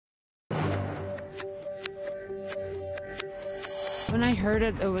When I heard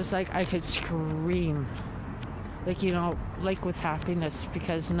it, it was like I could scream. Like, you know, like with happiness,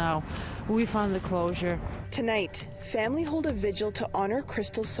 because now we found the closure. Tonight, family hold a vigil to honor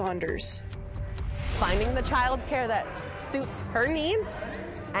Crystal Saunders. Finding the childcare that suits her needs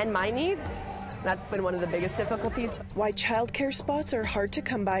and my needs, that's been one of the biggest difficulties. Why childcare spots are hard to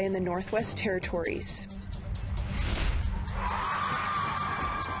come by in the Northwest Territories.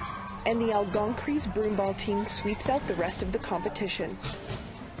 And the Algonquin's broomball team sweeps out the rest of the competition.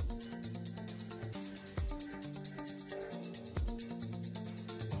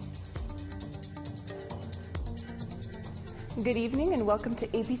 Good evening and welcome to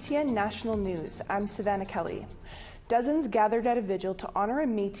APTN National News. I'm Savannah Kelly. Dozens gathered at a vigil to honor a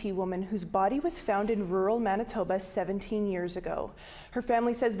Métis woman whose body was found in rural Manitoba 17 years ago. Her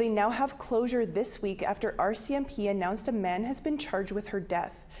family says they now have closure this week after RCMP announced a man has been charged with her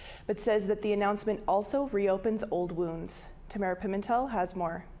death, but says that the announcement also reopens old wounds. Tamara Pimentel has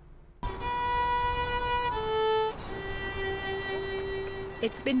more.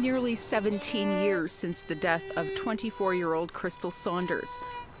 It's been nearly 17 years since the death of 24-year-old Crystal Saunders.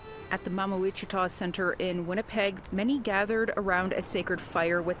 At the Mama-Wichita Center in Winnipeg, many gathered around a sacred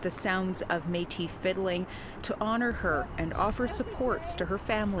fire with the sounds of Métis fiddling to honor her and offer supports to her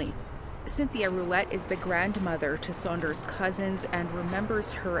family. Cynthia Roulette is the grandmother to Saunders' cousins and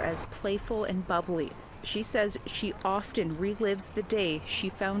remembers her as playful and bubbly. She says she often relives the day she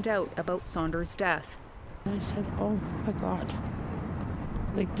found out about Saunders' death. I said, oh my God.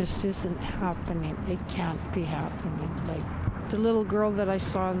 Like, this isn't happening. It can't be happening. Like, the little girl that I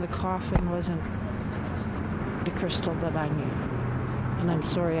saw in the coffin wasn't the Crystal that I knew. And I'm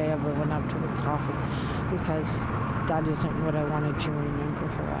sorry I ever went up to the coffin, because that isn't what I wanted to remember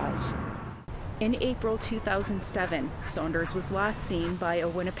her as. In April 2007, Saunders was last seen by a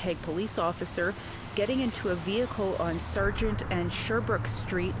Winnipeg police officer getting into a vehicle on Sargent and Sherbrooke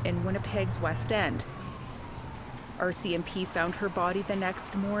Street in Winnipeg's West End. RCMP found her body the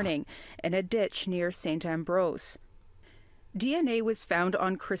next morning in a ditch near St. Ambrose. DNA was found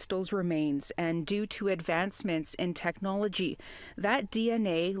on Crystal's remains, and due to advancements in technology, that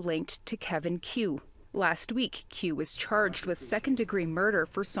DNA linked to Kevin Q. Last week, Q was charged with second-degree murder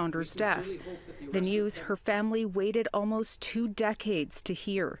for Saunders' death. The news her family waited almost 2 decades to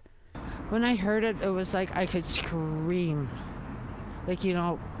hear. When I heard it, it was like I could scream. Like, you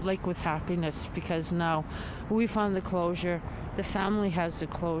know, like with happiness, because now we found the closure. The family has the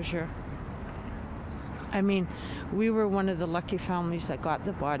closure. I mean, we were one of the lucky families that got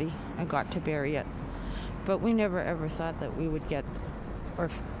the body and got to bury it. But we never ever thought that we would get or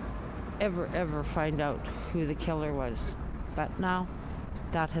ever find out who the killer was. But now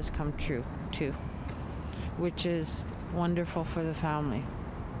that has come true too, which is wonderful for the family.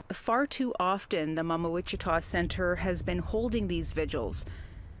 Far too often, the Mama-Wichita Center has been holding these vigils.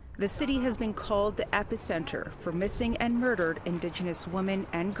 The city has been called the epicenter for missing and murdered Indigenous women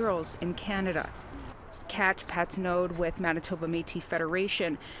and girls in Canada. Kat Patenaude with Manitoba Métis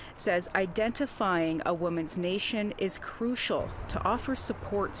Federation says identifying a woman's nation is crucial to offer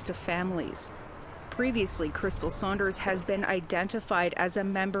supports to families. Previously, Crystal Saunders has been identified as a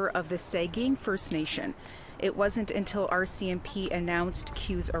member of the Saugeen First Nation. It wasn't until RCMP announced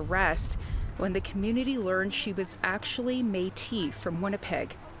Q's arrest when the community learned she was actually Métis from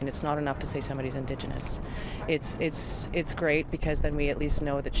Winnipeg. And it's not enough to say somebody's Indigenous. It's great, because then we at least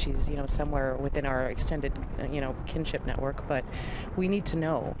know that she's, you know, somewhere within our extended, you know, kinship network. But we need to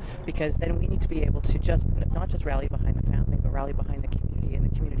know, because then we need to be able to just not just rally behind the family, but rally behind the community and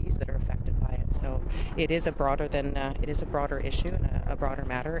the communities that are affected by it. So it is a broader issue and a broader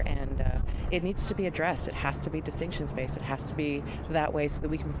matter, and it needs to be addressed. It has to be distinctions based. It has to be that way, so that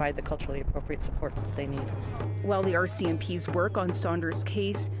we can provide the culturally appropriate supports that they need. While the RCMP's work on Saunders'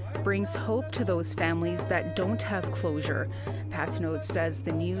 case brings hope to those families that don't have closure, Patenaude says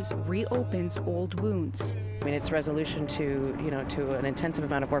the news reopens old wounds. I mean, it's resolution to an intensive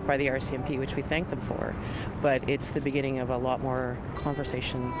amount of work by the RCMP, which we thank them for, but it's the beginning of a lot more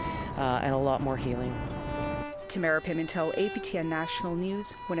conversation and a lot more healing. Tamara Pimentel, APTN National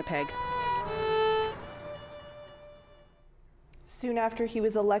News, Winnipeg. Soon after he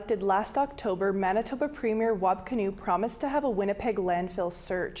was elected last October, Manitoba Premier Wab Kinew promised to have a Winnipeg landfill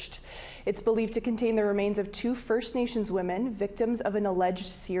searched. It's believed to contain the remains of 2 First Nations women, victims of an alleged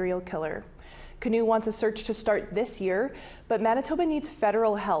serial killer. Kinew wants a search to start this year, but Manitoba needs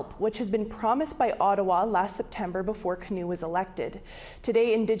federal help, which has been promised by Ottawa last September before Kinew was elected.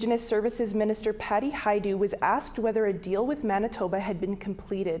 Today, Indigenous Services Minister Patty Hajdu was asked whether a deal with Manitoba had been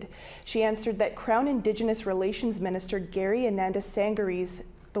completed. She answered that Crown Indigenous Relations Minister Gary Ananda Sangari is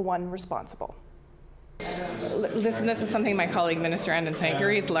the one responsible. Listen, this is something my colleague Minister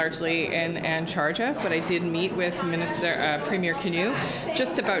N.W.T is largely in charge of, but I did meet with Premier Canoe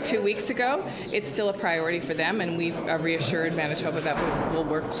just about 2 weeks ago. It's still a priority for them, and we've reassured Manitoba that we'll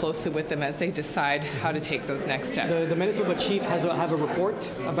work closely with them as they decide how to take those next steps. The Manitoba chief have a report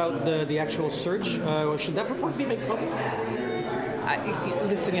about the actual search. Should that report be made public?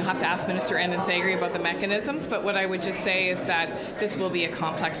 Listen, you'll have to ask Minister N.W.T about the mechanisms, but what I would just say is that this will be a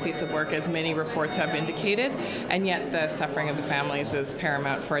complex piece of work, as many reports have indicated, and yet the suffering of the families is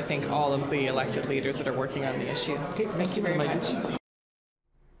paramount for, I think, all of the elected leaders that are working on the issue. Okay, thank you very much.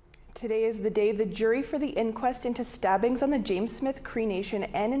 Today is the day the jury for the inquest into stabbings on the James Smith Cree Nation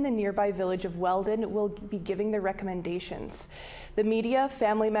and in the nearby village of Weldon will be giving their recommendations. The media,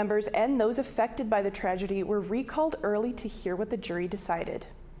 family members, and those affected by the tragedy were recalled early to hear what the jury decided.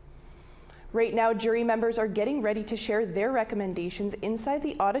 Right now, jury members are getting ready to share their recommendations inside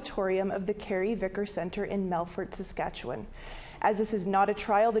the auditorium of the Carey Vicar Centre in Melfort, Saskatchewan. As this is not a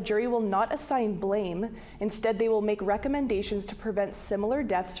trial, the jury will not assign blame. Instead, they will make recommendations to prevent similar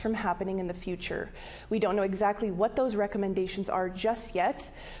deaths from happening in the future. We don't know exactly what those recommendations are just yet.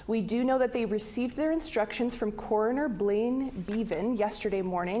 We do know that they received their instructions from Coroner Blaine Bevan yesterday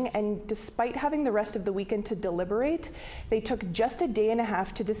morning, and despite having the rest of the weekend to deliberate, they took just a day and a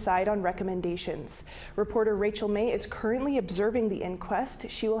half to decide on recommendations. Reporter Rachel May is currently observing the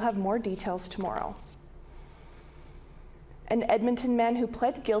inquest. She will have more details tomorrow. An Edmonton man who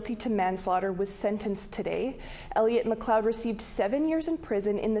pled guilty to manslaughter was sentenced today. Elliot McLeod received 7 years in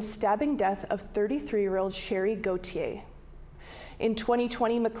prison in the stabbing death of 33-year-old Sherry Gauthier. In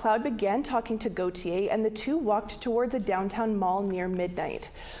 2020, McLeod began talking to Gauthier, and the two walked towards a downtown mall near midnight.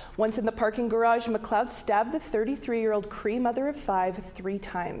 Once in the parking garage, McLeod stabbed the 33-year-old Cree mother of 5 3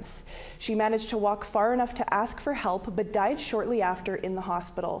 times. She managed to walk far enough to ask for help, but died shortly after in the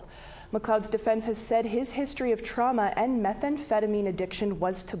hospital. McLeod's defense has said his history of trauma and methamphetamine addiction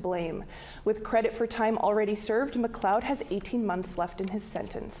was to blame. With credit for time already served, McLeod has 18 months left in his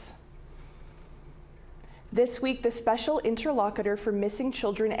sentence. This week, the special interlocutor for missing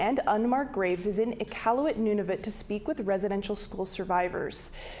children and unmarked graves is in Iqaluit, Nunavut to speak with residential school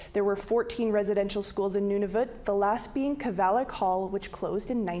survivors. There were 14 residential schools in Nunavut, the last being Kavalak Hall, which closed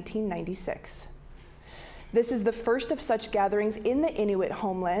in 1996. This is the first of such gatherings in the Inuit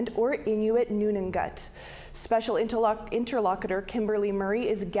homeland, or Inuit Nunangut. Special interlocutor Kimberly Murray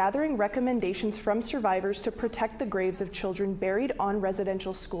is gathering recommendations from survivors to protect the graves of children buried on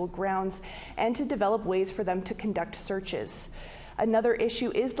residential school grounds and to develop ways for them to conduct searches. Another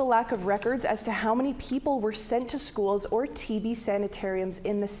issue is the lack of records as to how many people were sent to schools or TB sanitariums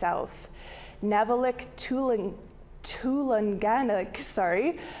in the south. Navalik Tulanganak,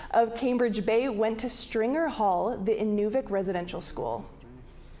 of Cambridge Bay went to Stringer Hall, the Inuvik residential school.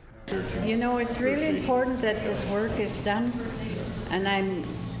 You know, it's really important that this work is done, and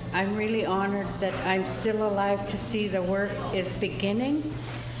I'm really honored that I'm still alive to see the work is beginning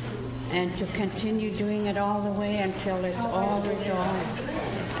and to continue doing it all the way until it's all resolved.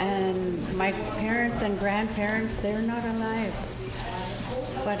 And my parents and grandparents, they're not alive.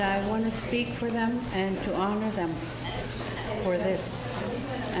 But I want to speak for them and to honor them for this,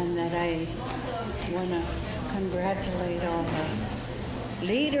 and that I want to congratulate all the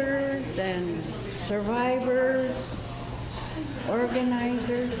leaders and survivors,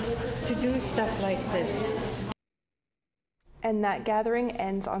 organizers, to do stuff like this. And that gathering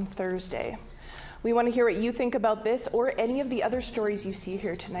ends on Thursday. We want to hear what you think about this or any of the other stories you see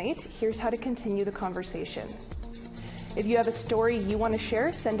here tonight. Here's how to continue the conversation. If you have a story you want to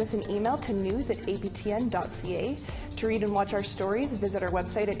share, send us an email to news@aptn.ca. To read and watch our stories, visit our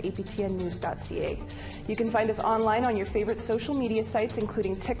website at aptnnews.ca. You can find us online on your favorite social media sites,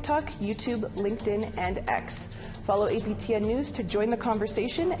 including TikTok, YouTube, LinkedIn, and X. Follow APTN News to join the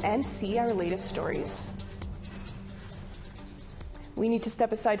conversation and see our latest stories. We need to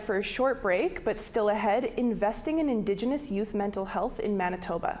step aside for a short break, but still ahead, investing in Indigenous youth mental health in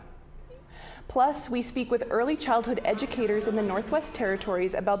Manitoba. Plus, we speak with early childhood educators in the Northwest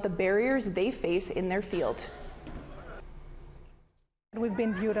Territories about the barriers they face in their field. We've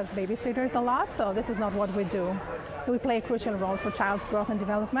been viewed as babysitters a lot, so this is not what we do. We play a crucial role for child's growth and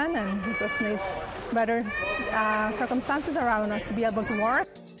development, and we just need better circumstances around us to be able to work.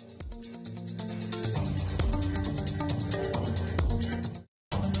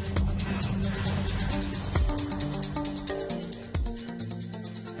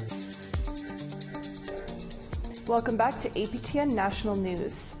 Welcome back to APTN National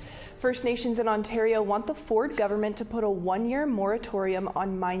News. First Nations in Ontario want the Ford government to put a one-year moratorium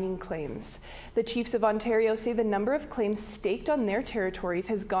on mining claims. The Chiefs of Ontario say the number of claims staked on their territories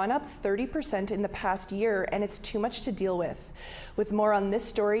has gone up 30% in the past year, and it's too much to deal with. With more on this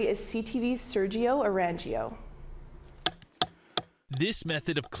story is CTV's Sergio Arangio. This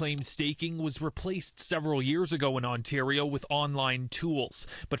method of claim staking was replaced several years ago in Ontario with online tools,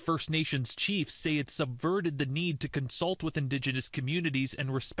 but First Nations chiefs say it subverted the need to consult with Indigenous communities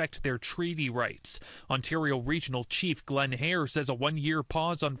and respect their treaty rights. Ontario Regional Chief Glenn Hare says a one-year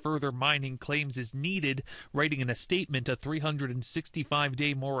pause on further mining claims is needed, writing in a statement a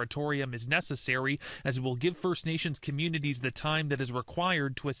 365-day moratorium is necessary, as it will give First Nations communities the time that is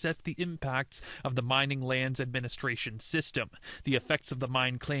required to assess the impacts of the mining lands administration system, the effects of the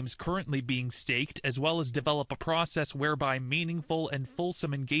mine claims currently being staked, as well as develop a process whereby meaningful and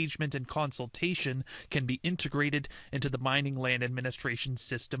fulsome engagement and consultation can be integrated into the mining land administration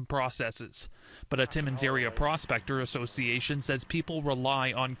system processes. But a Timmins Area Prospector Association says people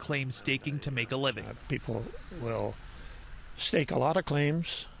rely on claim staking to make a living. People will stake a lot of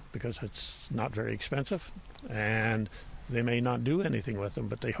claims because it's not very expensive, and they may not do anything with them,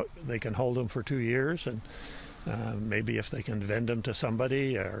 but they can hold them for 2 years, and maybe if they can vend them to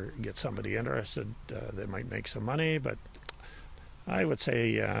somebody or get somebody interested, they might make some money. But I would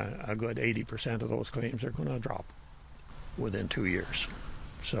say a good 80% of those claims are going to drop within 2 years.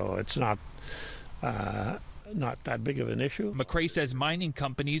 So it's not that big of an issue. McRae says mining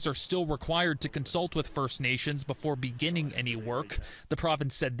companies are still required to consult with First Nations before beginning any work. The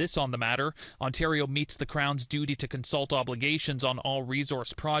province said this on the matter: Ontario meets the Crown's duty to consult obligations on all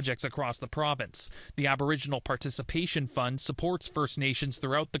resource projects across the province. The Aboriginal Participation Fund supports First Nations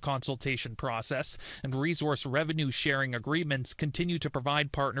throughout the consultation process, and resource revenue sharing agreements continue to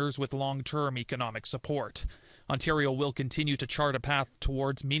provide partners with long-term economic support. Ontario will continue to chart a path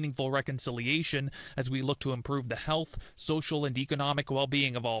towards meaningful reconciliation as we look to improve the health, social and economic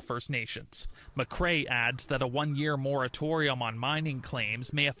well-being of all First Nations. McRae adds that a one-year moratorium on mining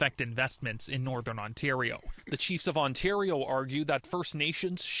claims may affect investments in Northern Ontario. The Chiefs of Ontario argue that First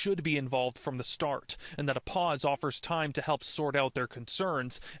Nations should be involved from the start, and that a pause offers time to help sort out their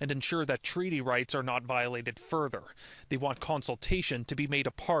concerns and ensure that treaty rights are not violated further. They want consultation to be made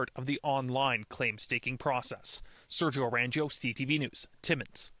a part of the online claim staking process. Sergio Arangio, CTV News,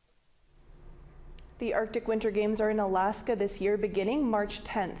 Timmins. The Arctic Winter Games are in Alaska this year beginning March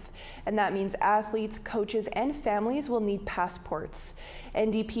 10th, and that means athletes, coaches, and families will need passports.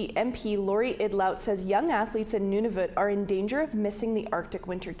 NDP MP Lori Idlout says young athletes in Nunavut are in danger of missing the Arctic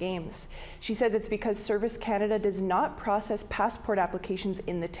Winter Games. She says it's because Service Canada does not process passport applications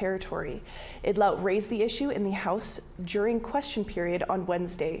in the territory. Idlout raised the issue in the House during question period on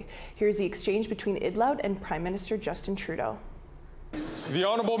Wednesday. Here's the exchange between Idlout and Prime Minister Justin Trudeau. The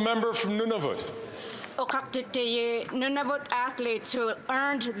honourable member from Nunavut. Nunavut athletes who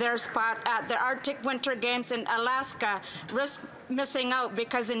earned their spot at the Arctic Winter Games in Alaska risk missing out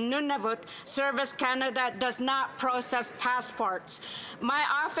because in Nunavut, Service Canada does not process passports. My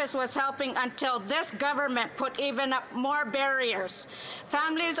office was helping until this government put even up more barriers.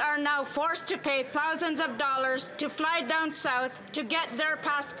 Families are now forced to pay thousands of dollars to fly down south to get their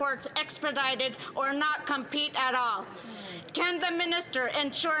passports expedited or not compete at all. Can the minister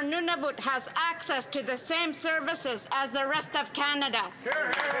ensure Nunavut has access to the same services as the rest of Canada?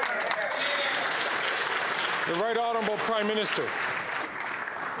 The Right Honourable Prime Minister.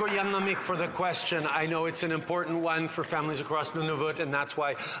 For the question. I know it's an important one for families across Nunavut, and that's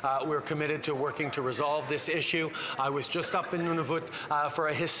why we're committed to working to resolve this issue. I was just up in Nunavut for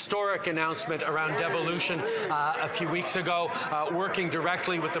a historic announcement around devolution a few weeks ago, working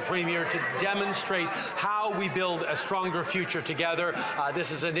directly with the Premier to demonstrate how we build a stronger future together. This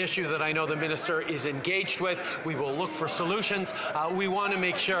is an issue that I know the Minister is engaged with. We will look for solutions. We want to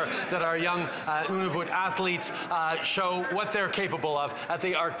make sure that our young Nunavut athletes show what they're capable of at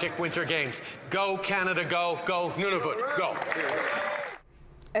the Arctic Winter Games. Go Canada, go. Go Nunavut, go.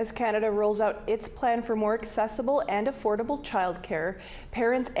 As Canada rolls out its plan for more accessible and affordable childcare,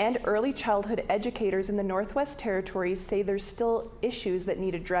 parents and early childhood educators in the Northwest Territories say there's still issues that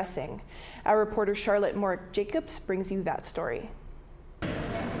need addressing. Our reporter Charlotte Moore-Jacobs brings you that story.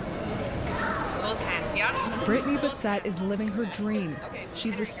 Brittany Bassett is living her dream.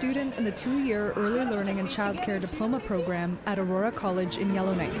 She's a student in the 2-year Early Learning and Childcare Diploma program at Aurora College in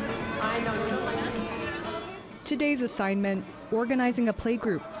Yellowknife. Today's assignment, organizing a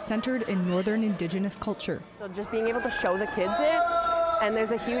playgroup centered in Northern Indigenous culture. So just being able to show the kids it, and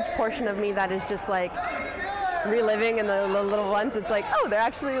there's a huge portion of me that is just like, reliving and the little ones, it's like, oh, they're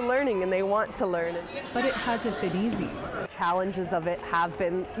actually learning and they want to learn. But it hasn't been easy. Challenges of it have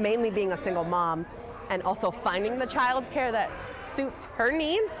been mainly being a single mom and also finding the childcare that suits her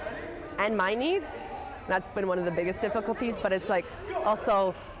needs and my needs. That's been one of the biggest difficulties, but it's like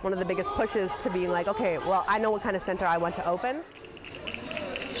also one of the biggest pushes to being like, okay, well, I know what kind of center I want to open.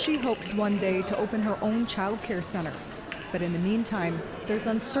 She hopes one day to open her own childcare center. But in the meantime, there's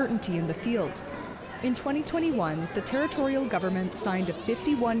uncertainty in the field. In 2021, the territorial government signed a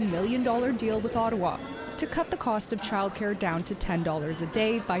 $51 million deal with Ottawa to cut the cost of childcare down to $10 a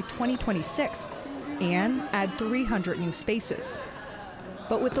day by 2026 and add 300 new spaces.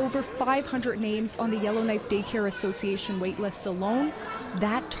 But with over 500 names on the Yellowknife Daycare Association waitlist alone,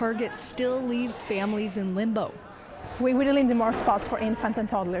 that target still leaves families in limbo. We really need more spots for infants and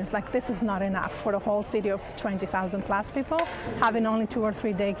toddlers. Like, this is not enough for the whole city of 20,000 plus people. Having only 2 or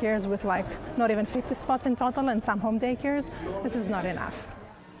 3 daycares with like not even 50 spots in total and some home daycares, this is not enough.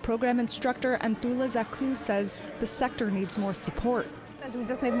 Program instructor Antula Zaku says the sector needs more support. We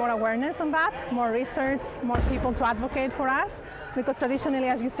just need more awareness on that, more research, more people to advocate for us, because traditionally,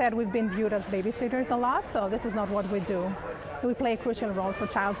 as you said, we've been viewed as babysitters a lot, so this is not what we do. We play a crucial role for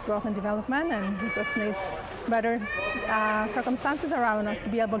child's growth and development, and we just need better circumstances around us to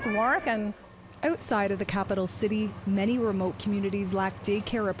be able to work. And outside of the capital city, many remote communities lack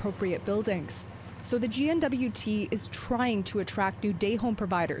daycare-appropriate buildings. So the N.W.T is trying to attract new day home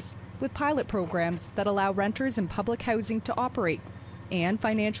providers with pilot programs that allow renters in public housing to operate and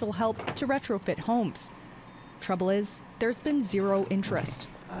financial help to retrofit homes. Trouble is, there's been zero interest.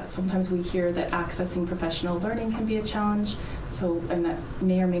 Sometimes we hear that accessing professional learning can be a challenge, and that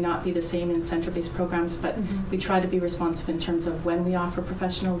may or may not be the same in center-based programs, but we try to be responsive in terms of when we offer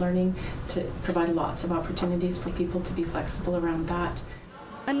professional learning to provide lots of opportunities for people to be flexible around that.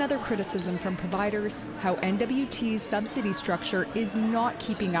 Another criticism from providers, how N.W.T's subsidy structure is not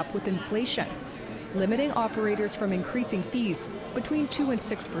keeping up with inflation, limiting operators from increasing fees between 2% and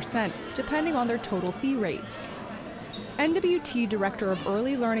 6%, depending on their total fee rates. N.W.T Director of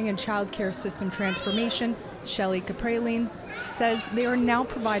Early Learning and Childcare System Transformation, Shelley Capraline, says they are now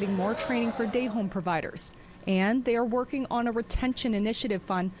providing more training for day home providers, and they are working on a retention initiative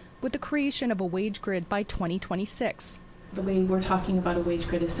fund with the creation of a wage grid by 2026. The way we're talking about a wage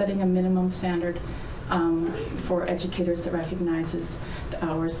grid is setting a minimum standard for educators that recognizes the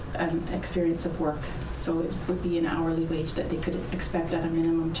hours and experience of work. So it would be an hourly wage that they could expect at a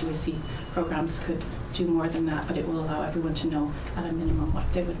minimum to receive. Programs could do more than that, but it will allow everyone to know at a minimum what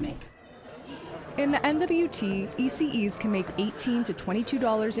they would make. In the N.W.T, ECEs can make $18 to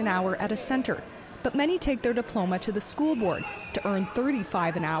 $22 an hour at a center, but many take their diploma to the school board to earn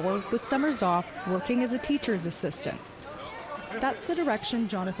 $35 an hour with summers off working as a teacher's assistant. That's the direction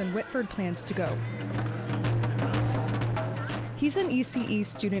Jonathan Whitford plans to go. He's an ECE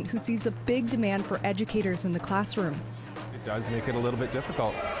student who sees a big demand for educators in the classroom. It does make it a little bit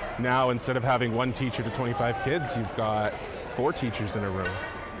difficult. Now, instead of having one teacher to 25 kids, you've got 4 teachers in a room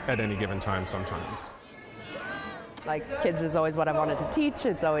at any given time sometimes. Like, kids is always what I wanted to teach.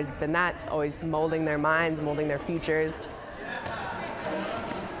 It's always been that. It's always molding their minds, molding their futures.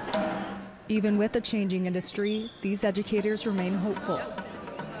 Even with a changing industry, these educators remain hopeful.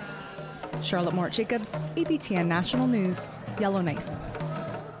 Charlotte Mort-Jacobs, APTN National News, Yellowknife.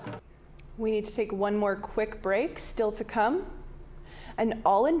 We need to take one more quick break. Still to come, an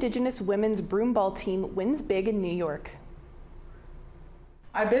all-Indigenous women's broomball team wins big in New York.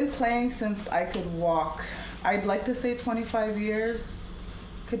 I've been playing since I could walk. I'd like to say 25 years,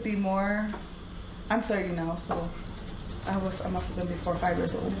 could be more. I'm 30 now, so I must have been before 5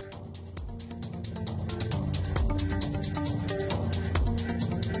 years old.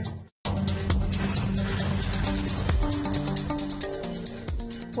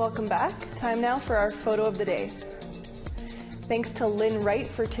 Welcome back. Time now for our photo of the day. Thanks to Lynn Wright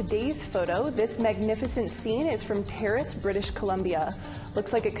for today's photo. This magnificent scene is from Terrace, British Columbia.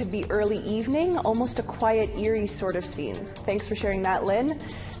 Looks like it could be early evening, almost a quiet, eerie sort of scene. Thanks for sharing that, Lynn.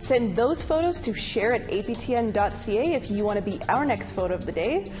 Send those photos to share@aptn.ca if you want to be our next photo of the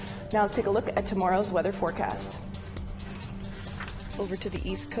day. Now let's take a look at tomorrow's weather forecast. Over to the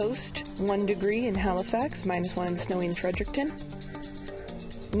east coast, 1 degree in Halifax, -1 and snowy in Fredericton.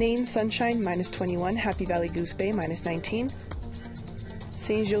 Nain, sunshine, -21, Happy Valley Goose Bay, -19.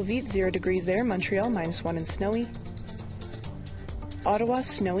 Saint-Gilles, 0 degrees there, Montreal, -1 and snowy. Ottawa,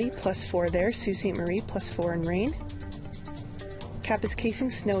 snowy, +4 there, Sault Ste. Marie, +4 and rain.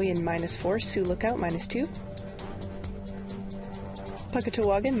 Kapuskasing, snowy and -4, Sioux Lookout, -2.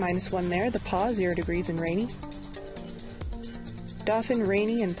 Puckatawagan, -1 there, The Paw, 0 degrees and rainy. Dauphin,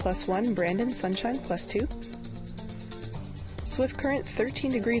 rainy and +1, Brandon, sunshine, +2. Swift Current, 13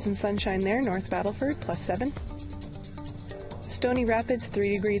 degrees and sunshine there, North Battleford, +7. Stony Rapids, 3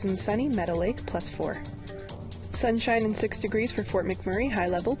 degrees and sunny, Meadow Lake, +4. Sunshine and 6 degrees for Fort McMurray, high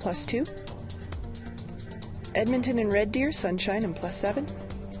level, +2. Edmonton and Red Deer, sunshine and +7.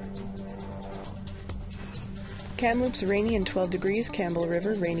 Kamloops, rainy and 12 degrees, Campbell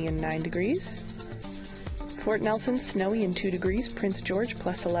River, rainy and 9 degrees. Fort Nelson, snowy and 2 degrees, Prince George,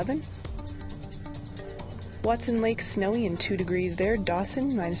 +11. Watson Lake, snowy and 2 degrees there,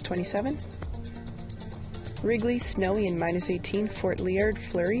 Dawson, -27. Wrigley, snowy and -18, Fort Liard,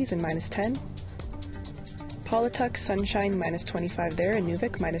 flurries and -10. Paulatuck, sunshine, -25 there,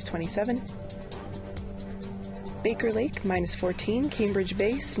 Inuvik, -27. Baker Lake, -14, Cambridge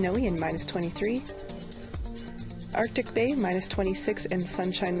Bay, snowy and -23. Arctic Bay, -26 and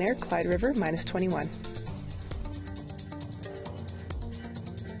sunshine there, Clyde River, -21.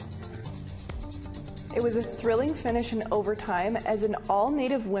 It was a thrilling finish in overtime as an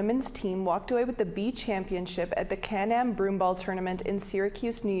all-native women's team walked away with the B championship at the Can-Am Broomball Tournament in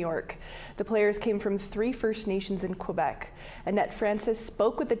Syracuse, New York. The players came from 3 First Nations in Quebec. Annette Francis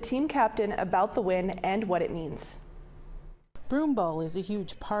spoke with the team captain about the win and what it means. Broomball is a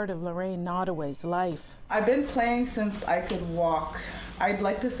huge part of Lorraine Nottoway's life. I've been playing since I could walk. I'd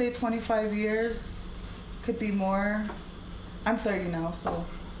like to say 25 years, could be more. I'm 30 now, so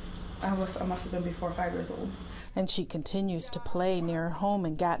I must have been before 5 years old. And she continues to play near her home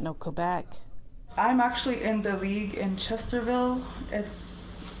in Gatineau, Quebec. I'm actually in the league in Chesterville.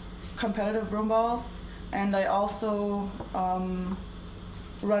 It's competitive broomball, and I also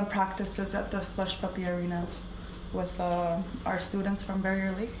run practices at the Slush Puppy Arena with our students from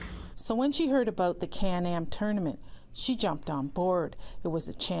Barrier Lake. So when she heard about the Can-Am tournament, she jumped on board. It was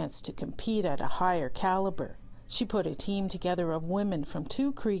a chance to compete at a higher caliber. She put a team together of women from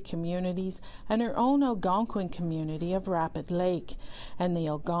 2 Cree communities and her own Algonquin community of Rapid Lake, and the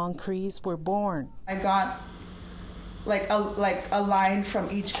Algonquins were born. I got like a line from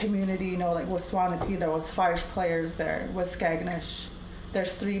each community, you know, like with Swampy, there was 5 players there. With Skagnish,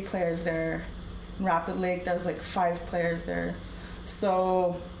 there's 3 players there. In Rapid Lake, there's like 5 players there.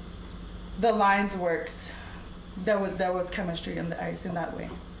 So the lines worked. There was chemistry on the ice in that way.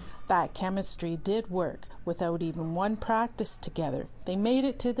 That chemistry did work. Without even one practice together, they made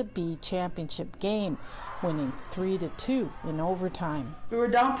it to the B championship game, winning 3-2 in overtime. We were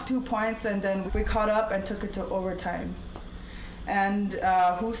down 2 points, and then we caught up and took it to overtime. And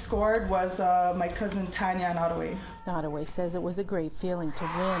who scored was my cousin Tanya Nottoway. Nottoway says it was a great feeling to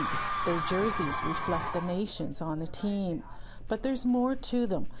win. Their jerseys reflect the nations on the team. But there's more to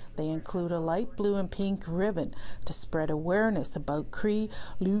them. They include a light blue and pink ribbon to spread awareness about Cree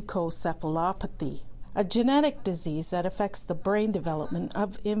leukoencephalopathy, a genetic disease that affects the brain development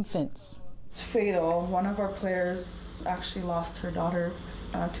of infants. It's fatal. One of our players actually lost her daughter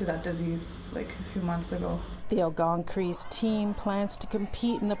to that disease like a few months ago. The Algonquins team plans to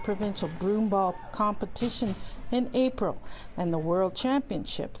compete in the provincial broomball competition in April and the World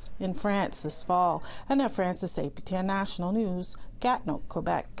Championships in France this fall. Annette Francis, APTN National News, Gatineau,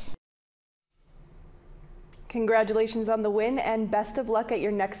 Quebec. Congratulations on the win and best of luck at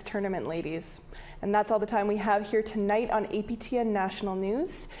your next tournament, ladies. And that's all the time we have here tonight on APTN National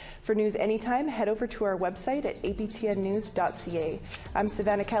News. For news anytime, head over to our website at aptnnews.ca. I'm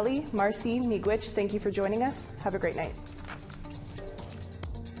Savannah Kelly. Marcy Miigwech, thank you for joining us. Have a great night.